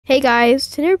Hey guys,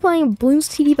 today we're playing Bloons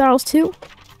TD Battles 2.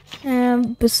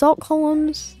 And basalt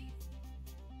columns.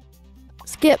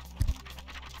 Skip.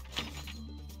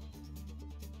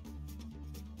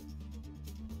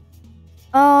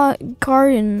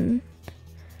 Garden.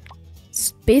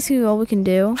 It's basically all we can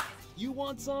do. You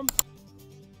want some?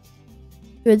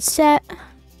 Good set.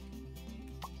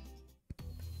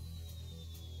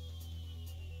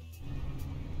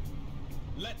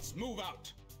 Let's move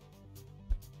out.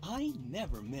 I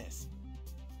never miss.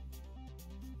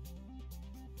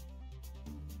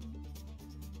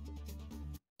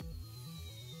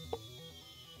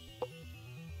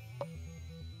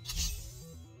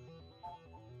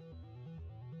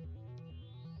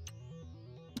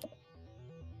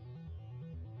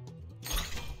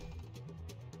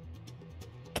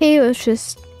 Okay, let's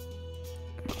just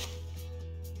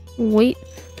wait.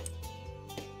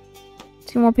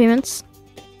 2 more payments.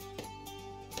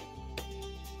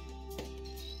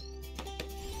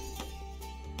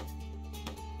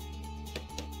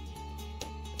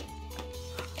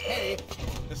 Hey,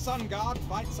 the sun god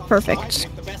fights on Perfect. side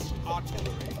with the best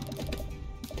artillery.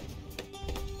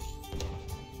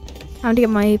 Time to get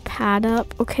my pad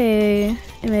up. Okay,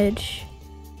 image.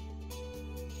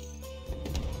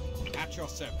 At your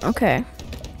service. Okay.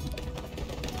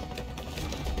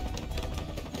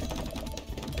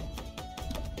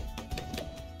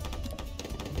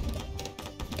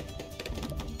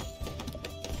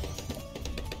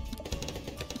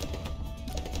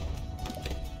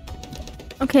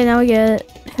 Okay, now we get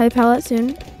heavy pallet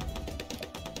soon.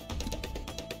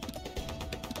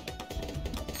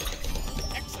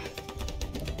 Excellent.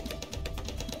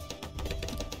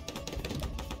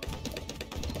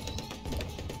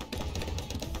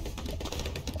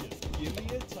 Just give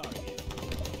me a target.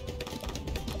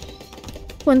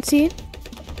 Quincy.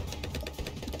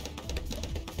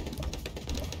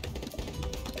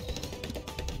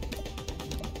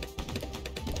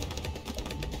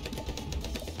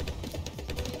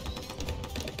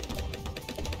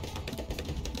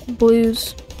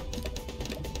 Blues.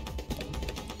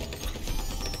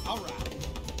 All right.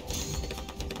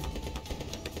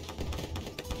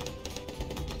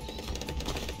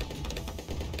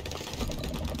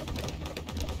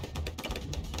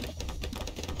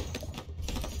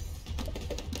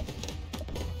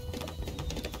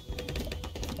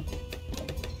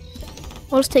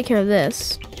 We'll just take care of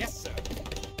this. Yes, sir.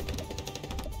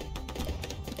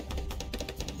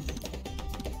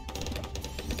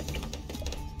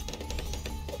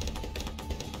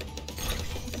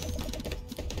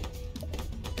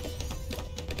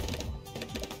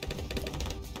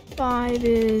 Five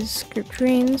is group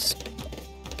greens.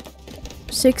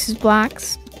 6 is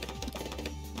blacks.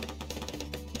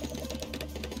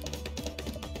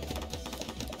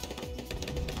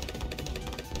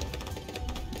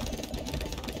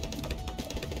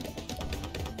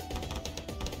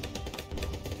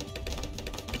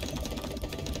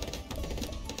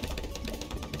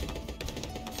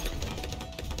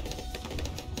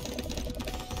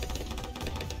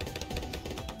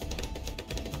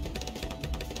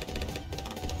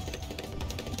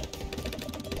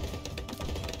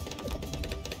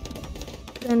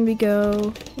 Then we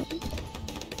go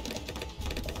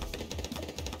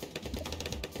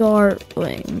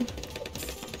dartling.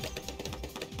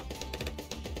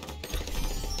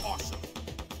 Awesome.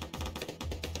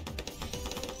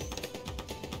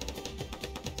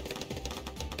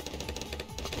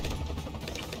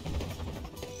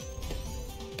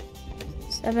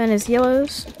 Seven is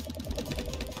yellows.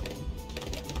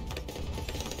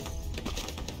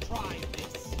 Try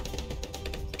this.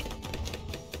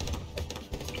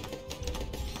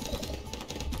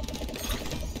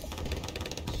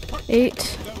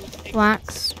 8 Those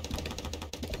blacks.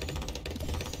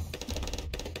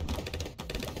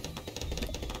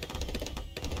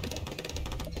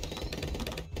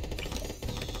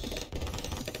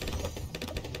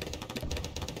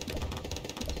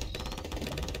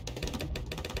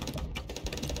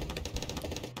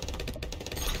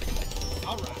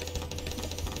 All right.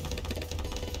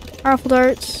 Powerful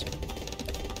darts.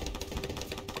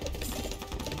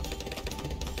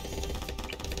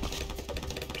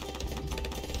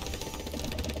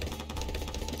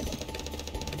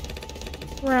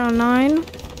 Round 9.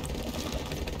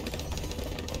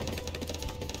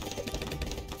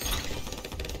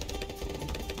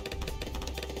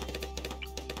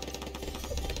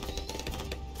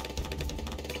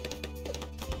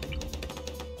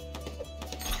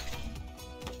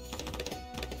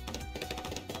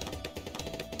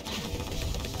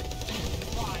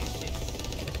 Try this.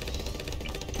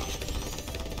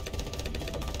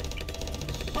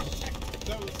 Protect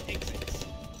those exits.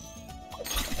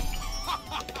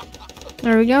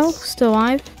 There we go. Still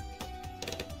alive.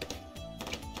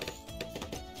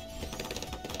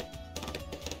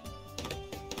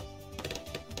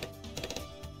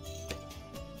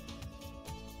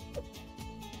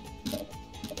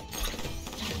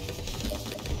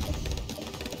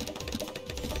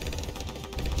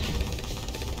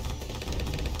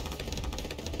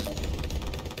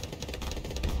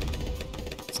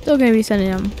 Still gonna be sending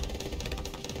them.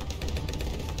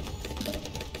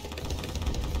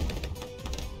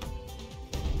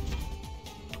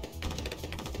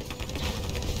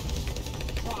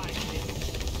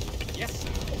 Yes, sir.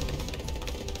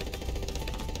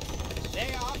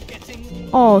 They are getting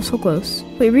Oh, so close.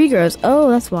 Wait, regrows. Oh,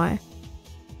 that's why.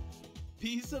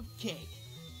 piece of cake.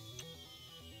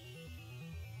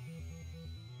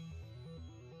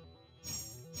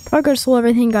 Progress stole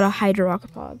everything, got a Hydro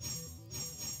Rocket Pod.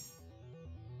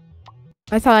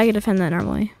 I thought I could defend that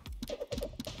normally.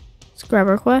 Let's grab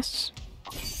our quests.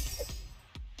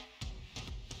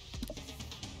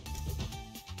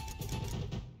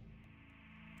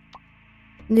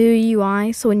 New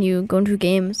UI, so when you go into a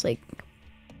game, it's like,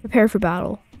 prepare for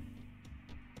battle.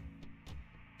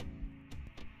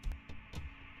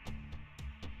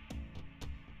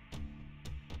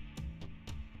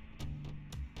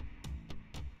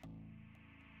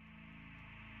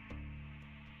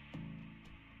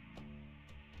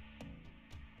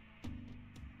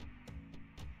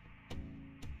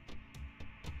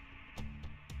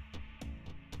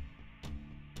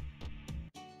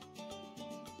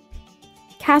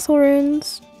 Castle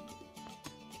runes.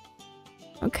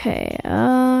 Okay,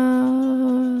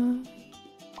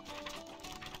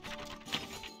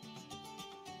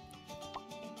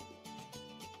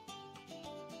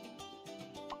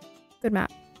 good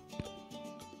map.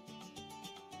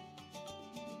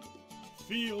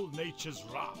 Feel nature's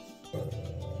wrath.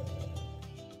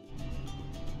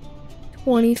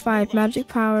 25 magic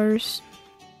powers.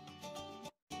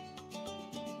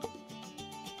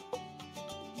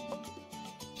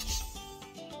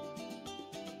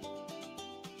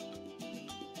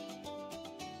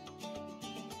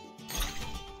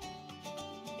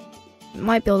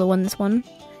 Might be able to win this one.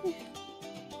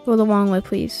 Go the wrong way,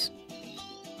 please.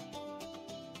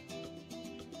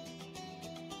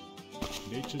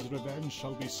 Nature's revenge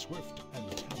shall be swift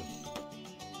and telling.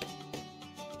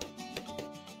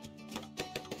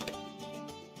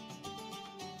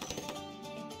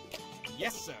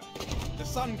 Yes, sir. The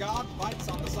Sun God fights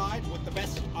on the side with the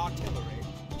best artillery.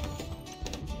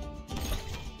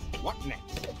 What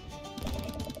next?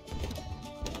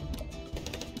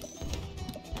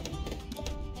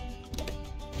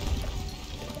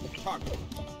 Target.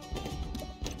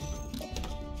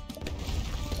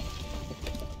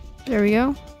 There we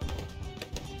go.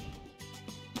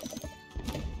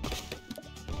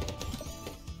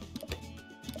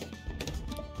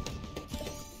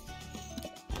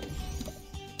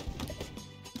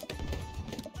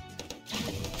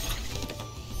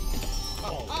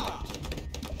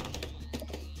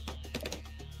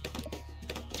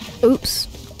 Oops.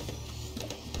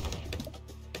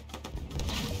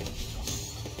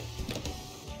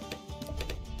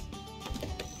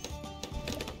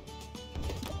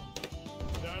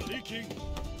 They're leaking.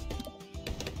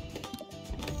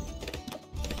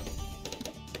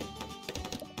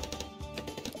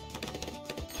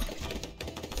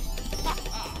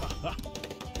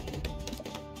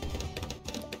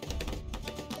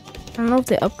 I don't know if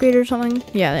they upgrade or something.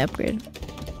 Yeah, they upgrade.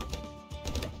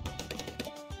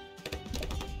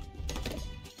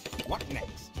 What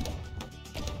next?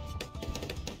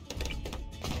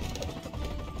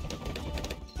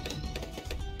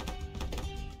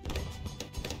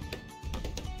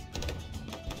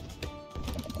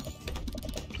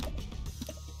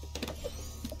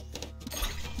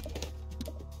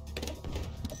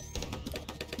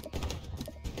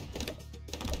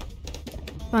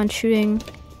 On shooting.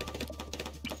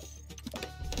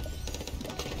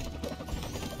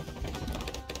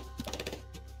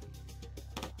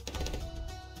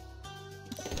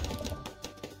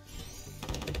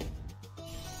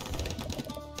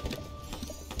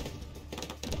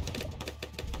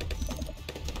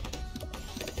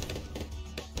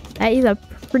 That is a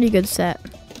pretty good set.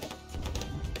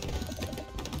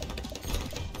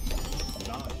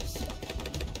 Nice.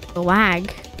 The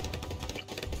lag.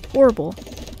 Horrible.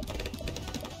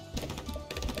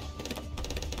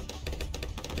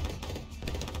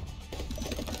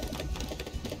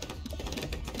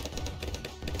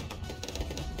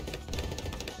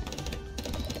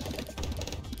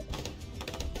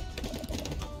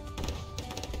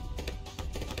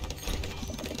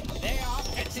 They are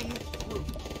getting through.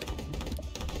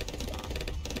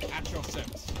 At your your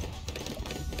service.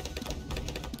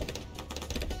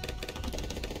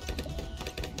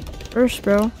 First,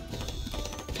 bro.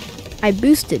 I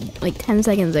boosted like 10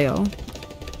 seconds ago.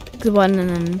 Click the button and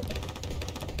then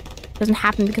it doesn't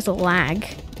happen because of lag.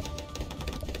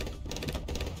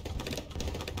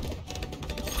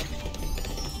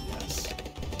 Yes.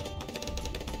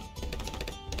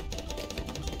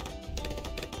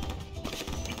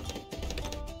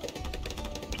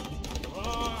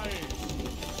 Right.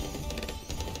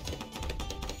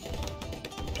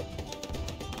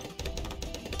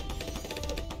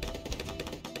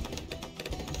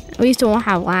 At least it won't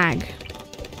have lag.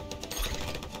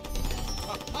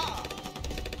 Ha-ha.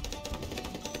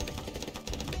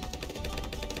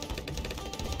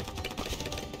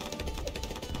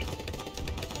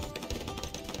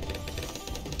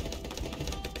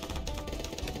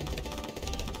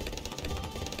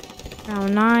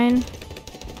 Round 9.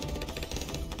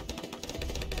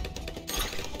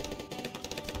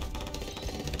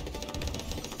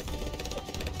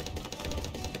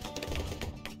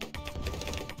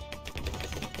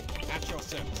 At your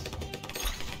service.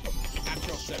 At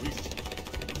your service.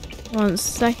 1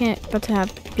 second, about to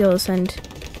have be able to send.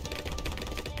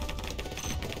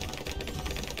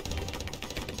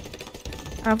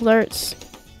 Alerts.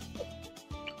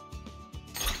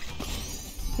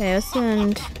 Okay, let's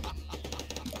send.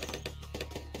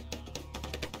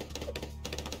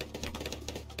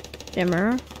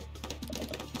 Dimmer.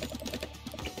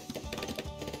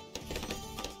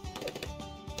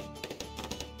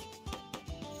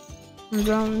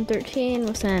 Round 13,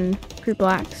 we'll send Group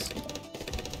Blacks.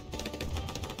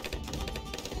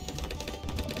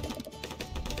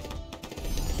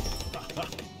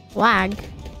 Lag.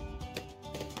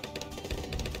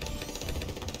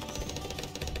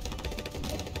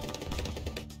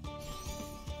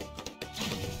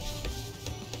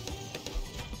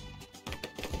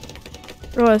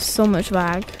 Bro, has so much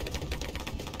lag.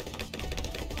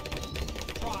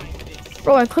 Try this.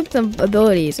 Bro, I clicked the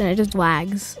abilities and it just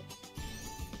lags.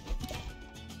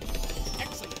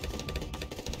 Excellent.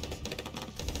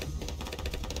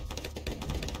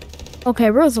 Okay,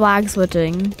 bro's lag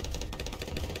switching.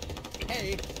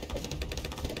 Hey.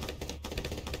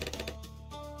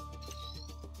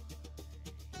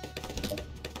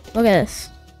 Look at this.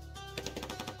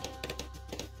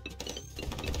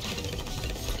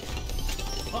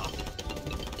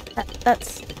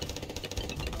 That's a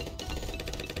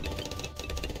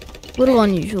little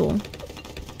unusual.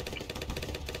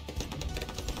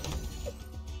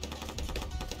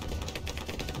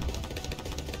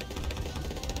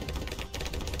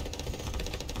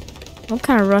 What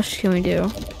kind of rush can we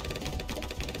do?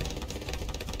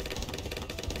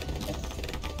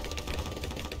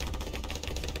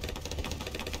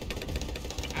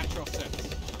 At your service.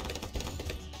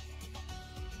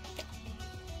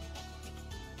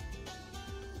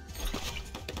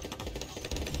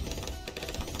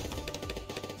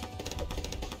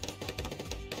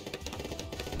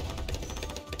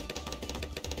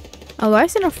 Oh, I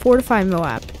sent a fortified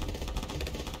Moab.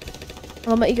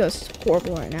 Well, my ego's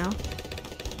horrible right now.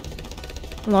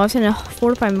 Well, I sent a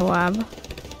fortified Moab.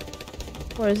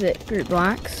 What is it? Group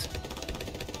Blacks.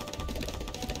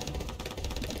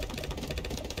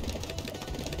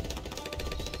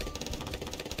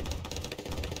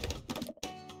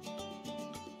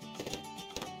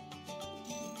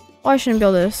 Oh, I shouldn't be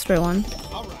able to destroy one.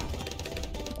 All right.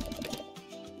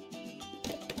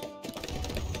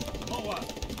 Moa,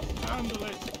 handle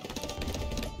it.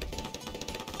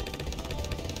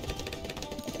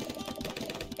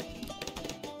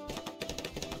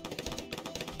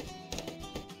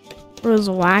 Bro's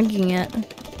lagging it.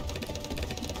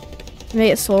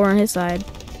 Make it slower on his side.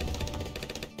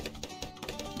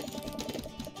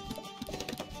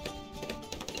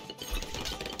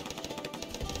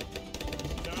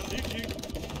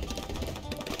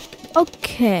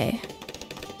 Okay.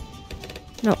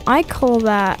 No, I call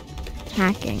that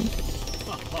hacking.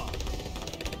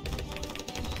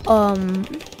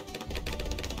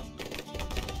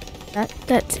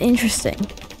 That's interesting.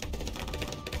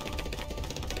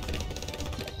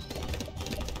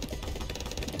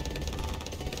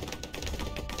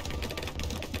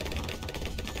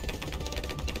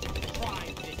 Try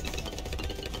this.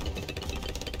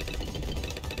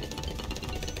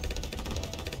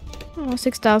 Oh,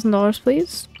 $6,000,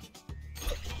 please.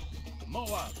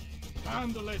 Moa,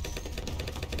 handle it.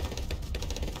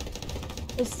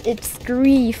 It's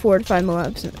 3 fortified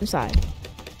Moabs inside.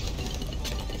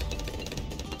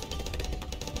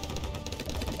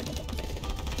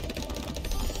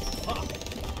 Ha!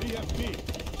 BFB,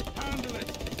 handle it.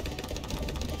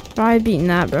 Probably beating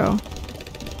that, bro.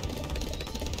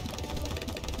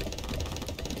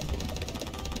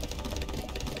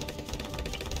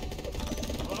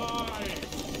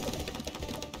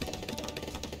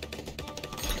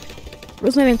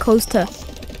 Bro's not even close to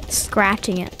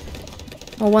scratching it.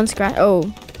 Well, one scratch.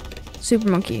 Oh, super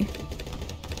monkey.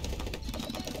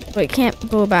 Wait, can't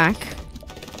go back.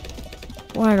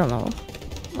 Well, I don't know.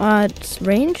 It's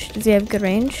range? Does he have good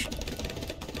range?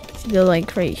 Should go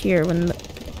like right here when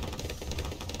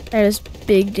that is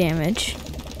big damage.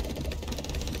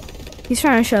 He's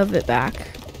trying to shove it back.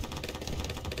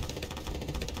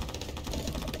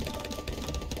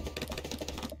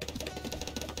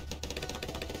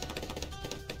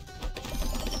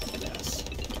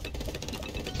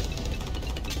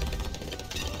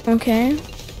 Okay.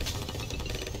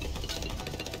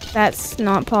 That's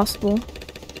not possible.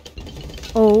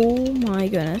 Oh my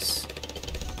goodness.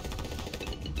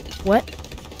 What?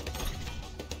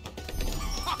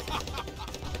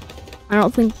 I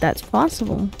don't think that's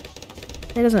possible.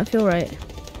 That doesn't feel right.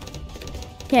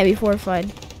 Can't be fortified.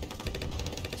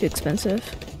 Too expensive.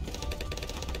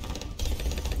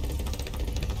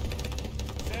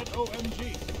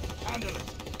 ZOMG. Handle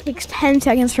it. Takes 10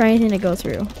 seconds for anything to go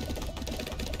through.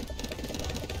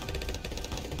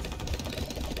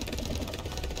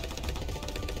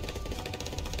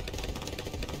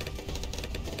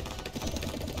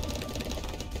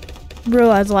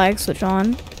 Bro has lag switch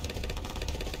on.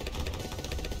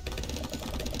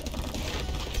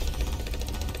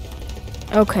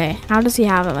 Okay, how does he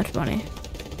have that much money?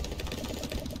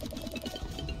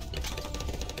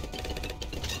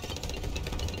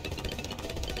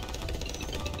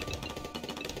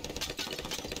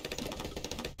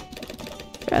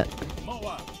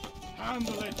 Moa,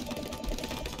 handle it.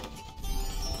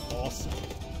 Awesome.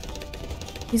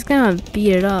 He's gonna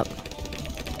beat it up.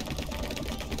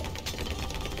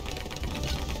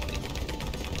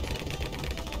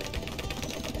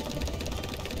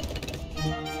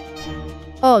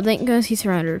 Oh, thank goodness he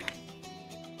surrendered.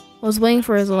 I was waiting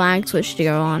for his lag switch to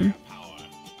go on.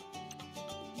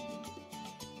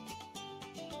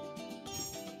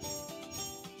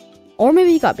 Or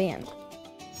maybe he got banned.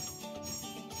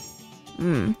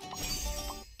 Okay,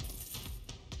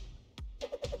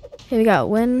 we got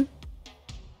win.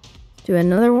 Do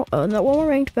another one more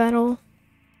ranked battle.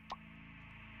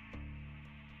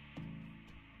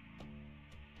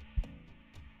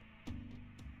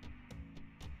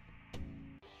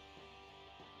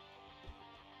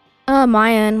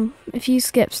 Mayan, if he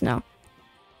skips, no.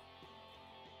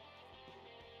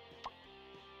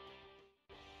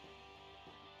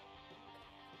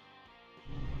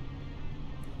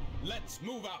 Let's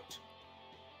move out.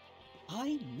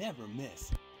 I never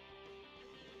miss.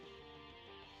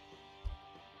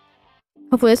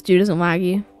 Hopefully this dude doesn't lag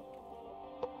you.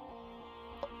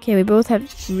 Okay, we both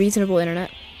have reasonable internet.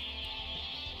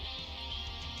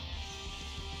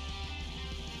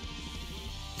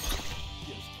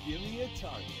 Just give me a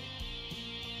target.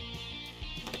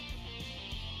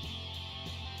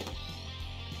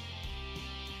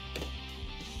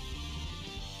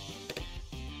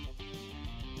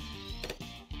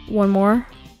 One more.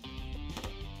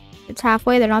 It's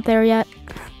halfway, they're not there yet.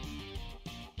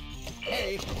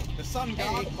 Hey, the sun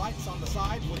god fights on the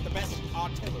side with the best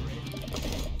artillery.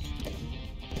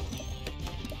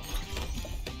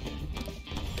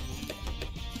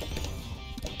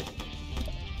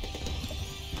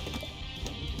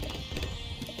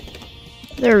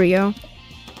 There we go.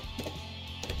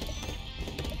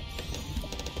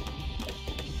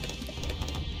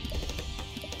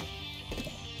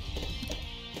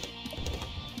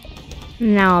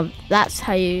 Now that's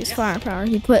how you use firepower.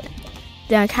 You put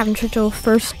the Captain Churchill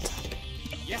first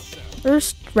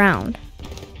round.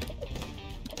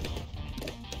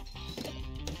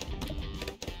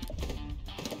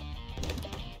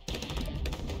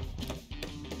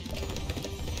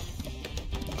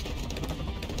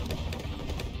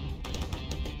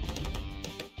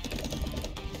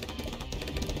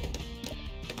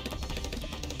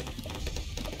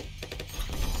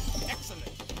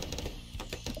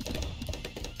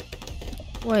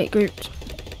 Wait, grouped.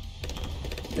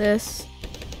 This.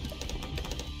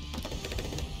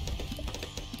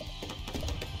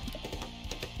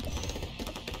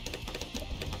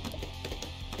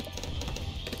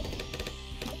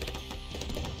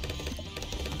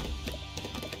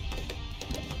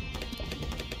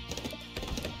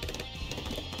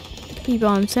 Keep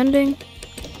on sending.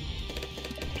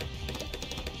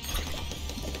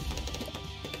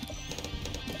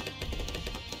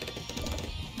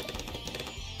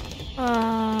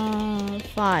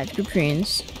 Five group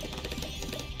trains.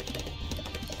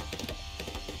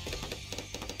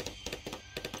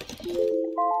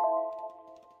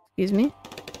 Excuse me.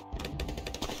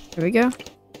 There we go.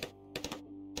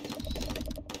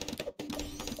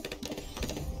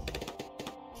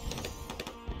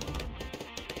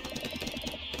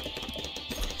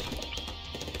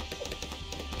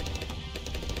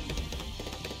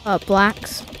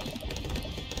 Blacks.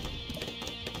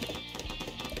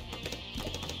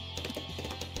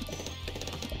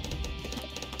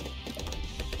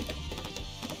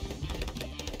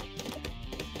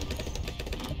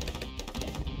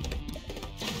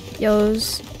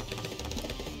 Yellows.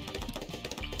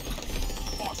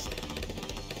 Awesome.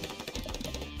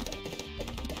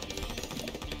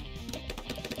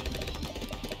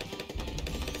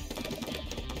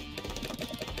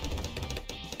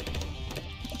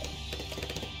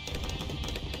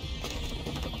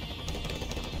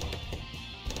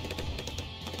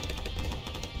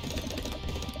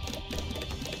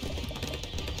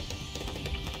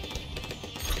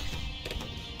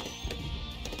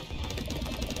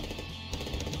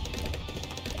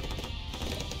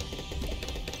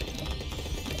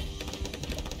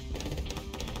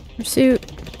 Pursuit.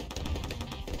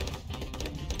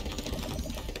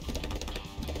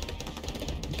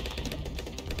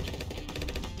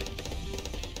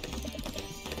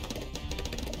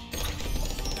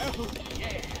 Oh,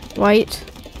 yeah. White.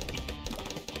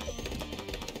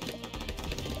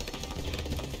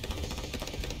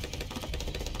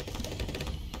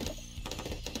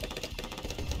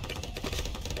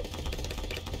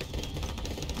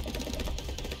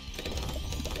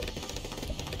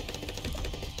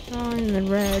 Oh, and the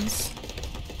reds.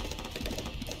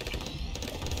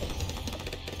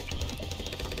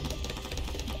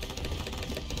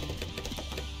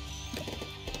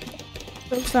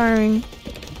 Still firing.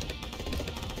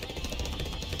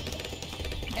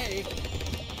 Hey.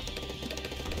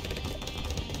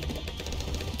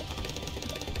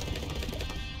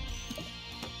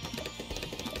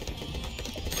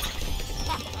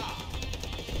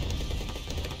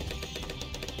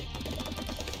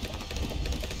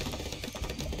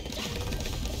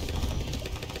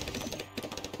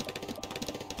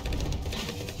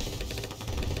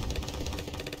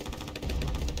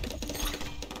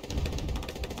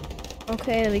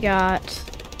 Okay, we got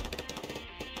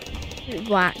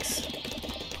blacks.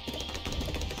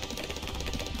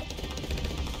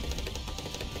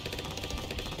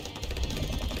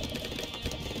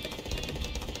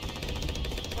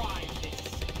 Try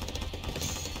this.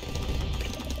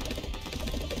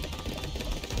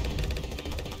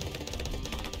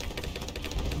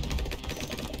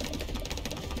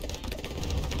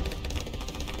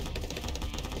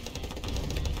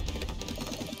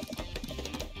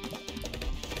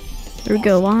 There we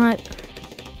go, lot.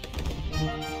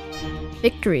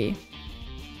 Victory.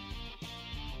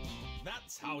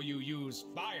 That's how you use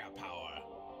firepower.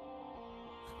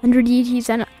 100 ETs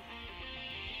and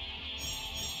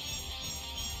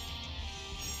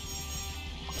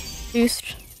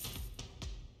boost.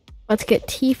 Let's get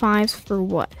T5s for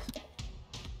what?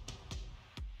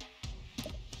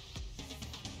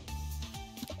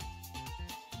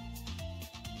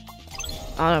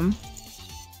 Got him.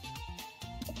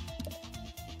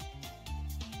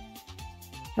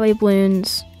 LA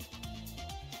balloons.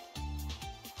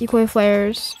 Decoy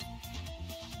flares.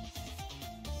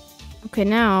 Okay,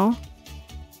 now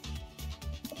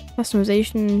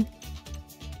customization.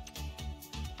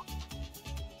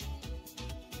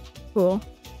 Cool.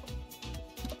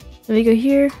 Let me go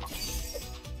here.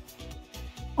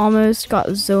 Almost got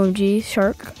ZOMG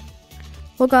shark.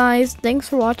 Well guys, thanks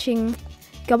for watching.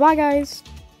 Goodbye guys.